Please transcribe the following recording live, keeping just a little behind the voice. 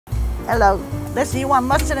Hello. Listen, you want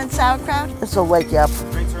mustard and sauerkraut? This will wake you up.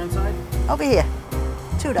 Drinks are inside? Over here.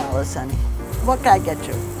 $2, honey. What can I get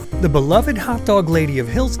you? The beloved hot dog lady of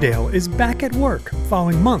Hillsdale is back at work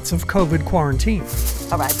following months of COVID quarantine.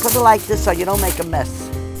 All right, put it like this so you don't make a mess.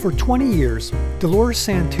 For 20 years, Delores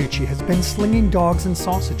Santucci has been slinging dogs and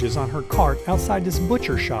sausages on her cart outside this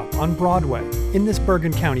butcher shop on Broadway in this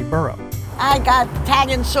Bergen County Borough. I got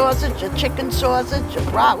Italian sausage, a chicken sausage, a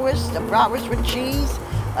bratwurst with cheese,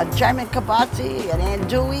 a German kielbasa, an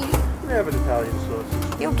andouille. We have an Italian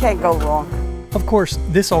sausage. You can't go wrong. Of course,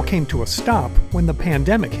 this all came to a stop when the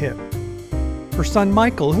pandemic hit. Her son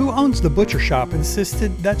Michael, who owns the butcher shop,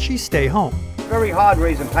 insisted that she stay home. Very hard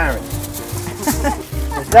raising parents.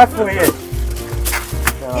 It definitely is.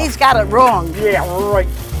 He's got it wrong. Yeah, right.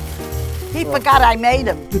 He forgot I made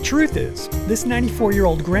him. The truth is, this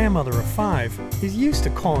 94-year-old grandmother of 5 is used to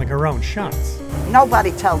calling her own shots.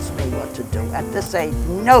 Nobody tells me what to do. At this age,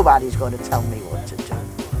 nobody's going to tell me what to do.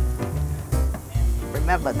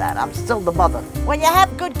 Remember that. I'm still the mother. When you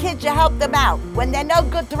have good kids, you help them out. When they're no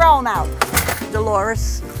good, throw them out.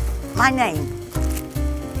 Delores, my name.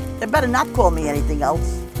 They better not call me anything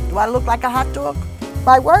else. Do I look like a hot dog?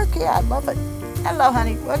 My work? Yeah, I love it. Hello,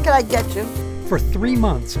 honey. What can I get you? For 3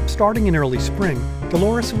 months, starting in early spring,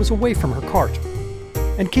 Delores was away from her cart.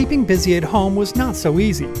 And keeping busy at home was not so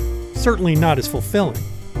easy. Certainly not as fulfilling.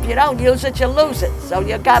 If you don't use it, you lose it. So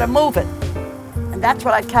you gotta move it. And that's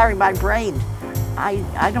what I carry my brain.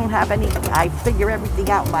 I don't have any, I figure everything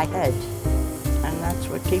out in my head. And that's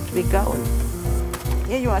what keeps me going.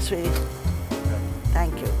 Here you are, sweetie.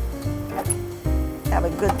 Thank you. Have a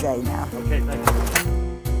good day now. Okay, thank you.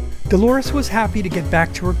 Delores was happy to get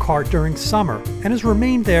back to her cart during summer and has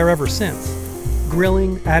remained there ever since,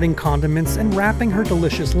 grilling, adding condiments, and wrapping her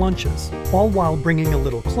delicious lunches, all while bringing a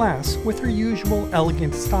little class with her usual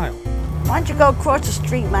elegant style. Why don't you go across the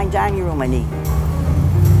street, my dining room, and eat?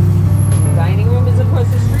 Dining room is across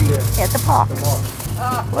the street? At the park.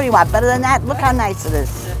 What do you want, better than that? Look how nice it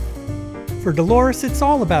is. For Delores, it's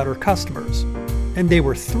all about her customers, and they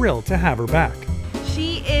were thrilled to have her back.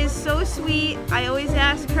 She is so sweet. I always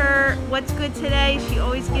ask her what's good today. She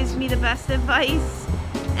always gives me the best advice.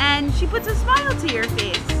 And she puts a smile to your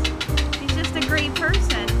face. She's just a great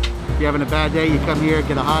person. If you're having a bad day, you come here,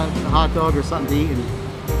 get a hot dog or something to eat.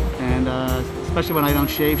 And especially when I don't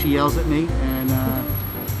shave, she yells at me. And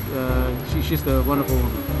she's just a wonderful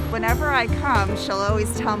woman. Whenever I come, she'll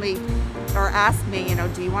always tell me or ask me, you know,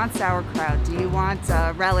 do you want sauerkraut? Do you want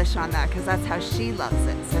relish on that? Because that's how she loves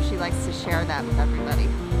it. So she likes to share that with everybody.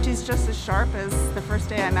 She's just as sharp as the first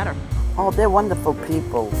day I met her. Oh, they're wonderful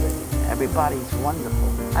people. Everybody's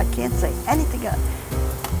wonderful. I can't say anything else.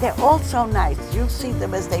 They're all so nice. You'll see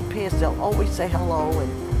them as they pass. They'll always say hello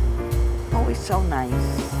and always so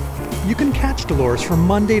nice. You can catch Delores from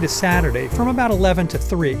Monday to Saturday from about 11 to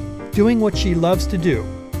 3, doing what she loves to do.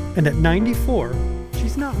 And at 94,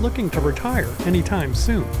 she's not looking to retire anytime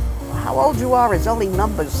soon. How old you are is only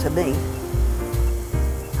numbers to me.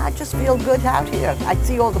 I just feel good out here. I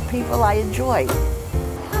see all the people I enjoy.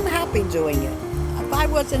 I'm happy doing it. If I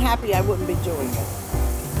wasn't happy, I wouldn't be doing it.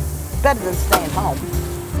 Better than staying home.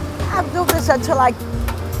 I'll do this until I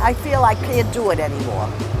feel I can't do it anymore.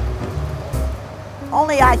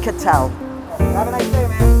 Only I could tell. Have a nice day,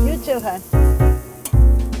 man. You too, hon.